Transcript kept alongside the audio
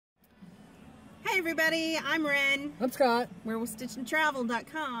Hey everybody, I'm Ren. I'm Scott. We're with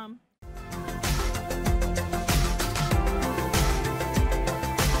StitchAndTravel.com.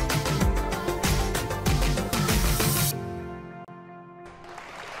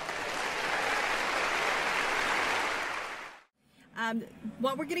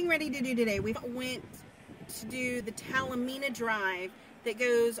 What we're getting ready to do today, we went to do the Talimena Drive that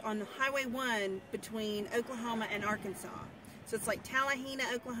goes on Highway 1 between Oklahoma and Arkansas. So it's like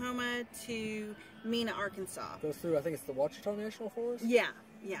Talihina, Oklahoma to Mena, Arkansas. Goes through, I think it's the Ouachita National Forest? Yeah.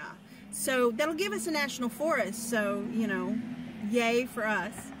 So that'll give us a national forest, so, you know, yay for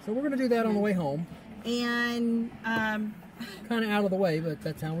us. So we're going to do that on the way home. And, kind of out of the way, but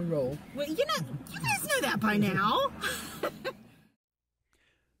that's how we roll. well, you guys know that by now.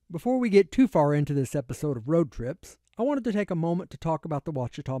 Before we get too far into this episode of Road Trips, I wanted to take a moment to talk about the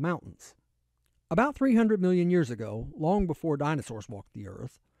Ouachita Mountains. About 300 million years ago, long before dinosaurs walked the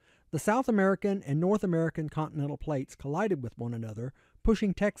earth, the South American and North American continental plates collided with one another,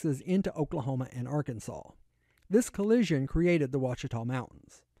 pushing Texas into Oklahoma and Arkansas. This collision created the Ouachita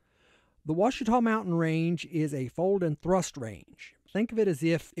Mountains. The Ouachita Mountain Range is a fold and thrust range. Think of it as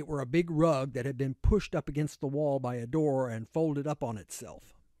if it were a big rug that had been pushed up against the wall by a door and folded up on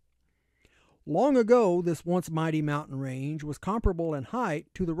itself. Long ago, this once mighty mountain range was comparable in height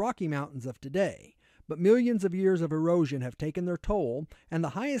to the Rocky Mountains of today, but millions of years of erosion have taken their toll, and the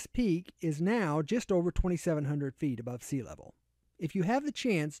highest peak is now just over 2,700 feet above sea level. If you have the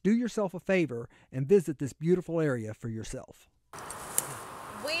chance, do yourself a favor and visit this beautiful area for yourself.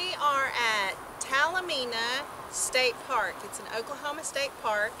 We are at Talimena State Park. It's an Oklahoma state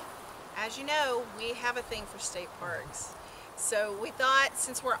park. As you know, we have a thing for state parks. So we thought,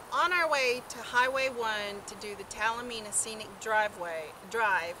 since we're on our way to Highway 1 to do the Talimena Scenic Drive,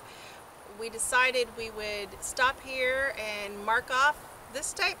 we decided we would stop here and mark off this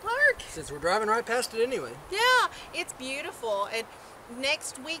state park. Since we're driving right past it anyway. Yeah, it's beautiful. And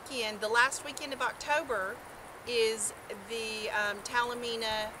next weekend, the last weekend of October, is the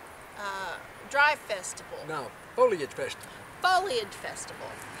Talimena Drive Festival. No, Foliage Festival. Foliage Festival.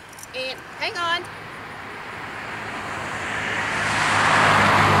 And hang on.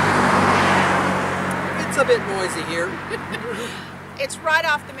 It's a bit noisy here. It's right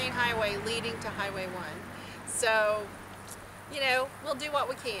off the main highway leading to Highway 1. So, you know, we'll do what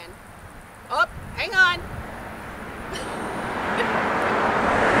we can. Oh, hang on.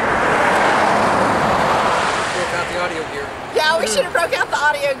 Broke out the audio gear. Yeah, we should have broke out the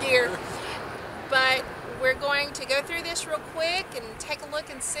audio gear. But we're going to go through this real quick and take a look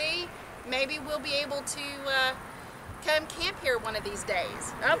and see. Maybe we'll be able to come camp here one of these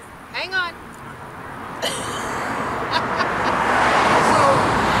days. Oh, hang on. So,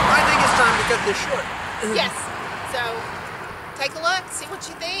 I think it's time to cut this short. Yes. So, take a look, see what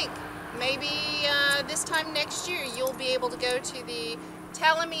you think. Maybe this time next year you'll be able to go to the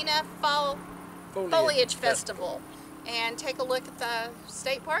Talimena Foliage Festival and take a look at the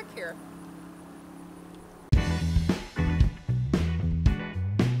state park here.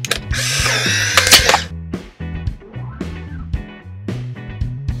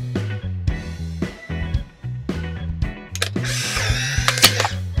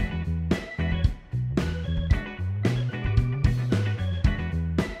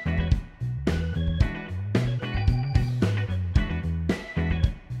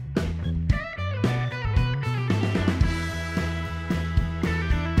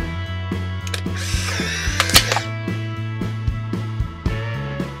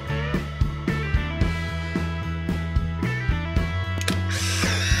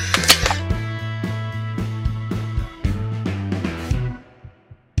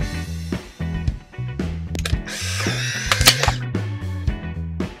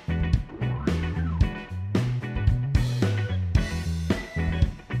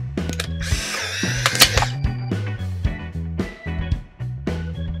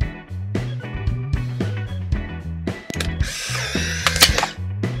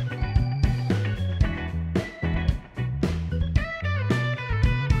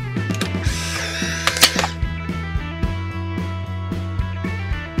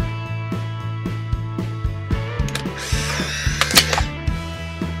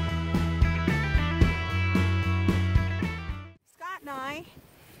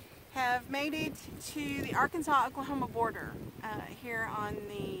 Have made it to the Arkansas-Oklahoma border here on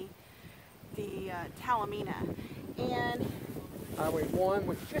the Talimena, and Highway 1,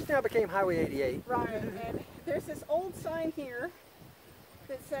 which just now became Highway 88. right, and there's this old sign here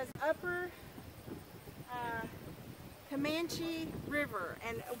that says Upper Comanche River,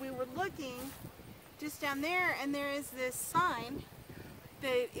 and we were looking just down there, and there is this sign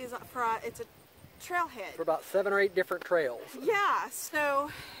that is for it's a trailhead. For about 7 or 8 different trails. Yeah, so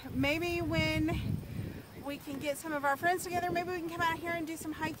maybe when we can get some of our friends together, maybe we can come out here and do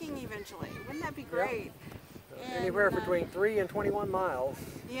some hiking eventually. Wouldn't that be great? Yep. Anywhere between 3 and 21 miles.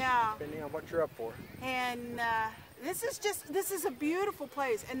 Yeah. Depending on what you're up for. And this is a beautiful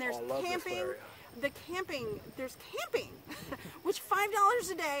place, and there's camping. There's camping, which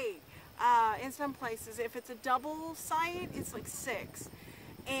 $5 a day in some places. If it's a double site, it's like $6.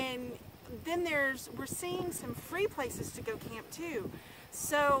 And then we're seeing some free places to go camp too.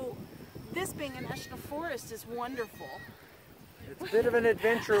 So this being a national forest is wonderful. It's a bit of an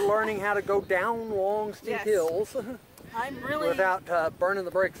adventure learning how to go down long, steep hills. I'm really without burning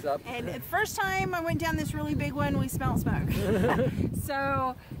the brakes up. And the first time I went down this really big one, we smelled smoke.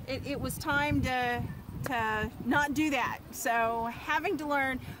 So it was time to not do that. So having to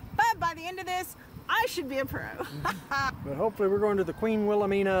learn, but by the end of this, I should be a pro. But hopefully we're going to the Queen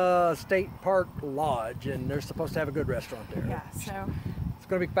Wilhelmina State Park Lodge, and they're supposed to have a good restaurant there. Yeah, so it's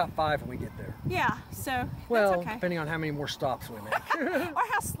going to be about 5 when we get there. Yeah, so well, that's okay. Depending on how many more stops we make. Or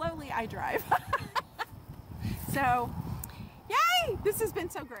how slowly I drive. So, yay! This has been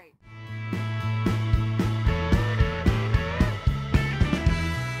so great.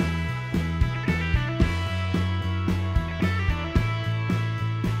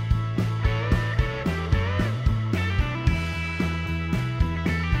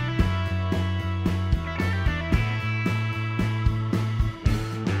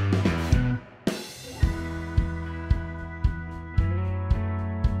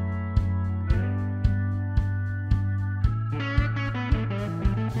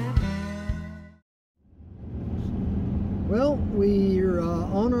 Well, we're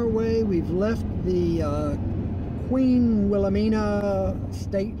on our way. We've left the Queen Wilhelmina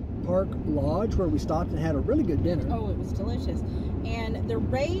State Park Lodge, where we stopped and had a really good dinner. Oh, it was delicious. And the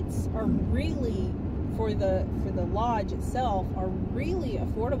rates are really, for the lodge itself, are really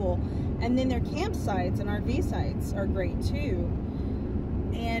affordable. And then their campsites and RV sites are great too.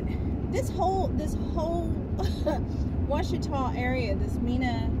 And this whole Ouachita area, this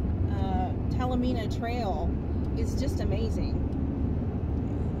Mena, Talimena Trail, is just amazing.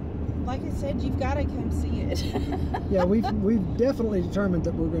 Like I said, you've got to come see it. Yeah, we've definitely determined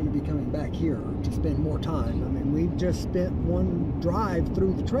that we're going to be coming back here to spend more time. I mean, we've just spent one drive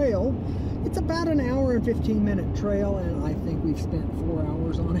through the trail. It's about an hour and 15-minute trail, and I think we've spent 4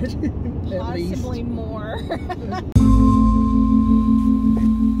 hours on it. At least. Possibly more.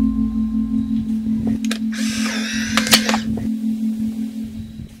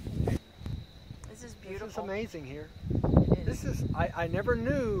 It's amazing here. This is, I never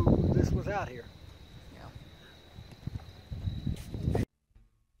knew this was out here.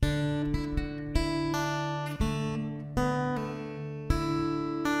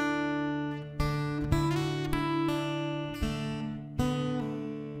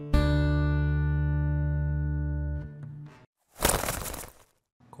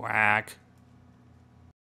 Quack.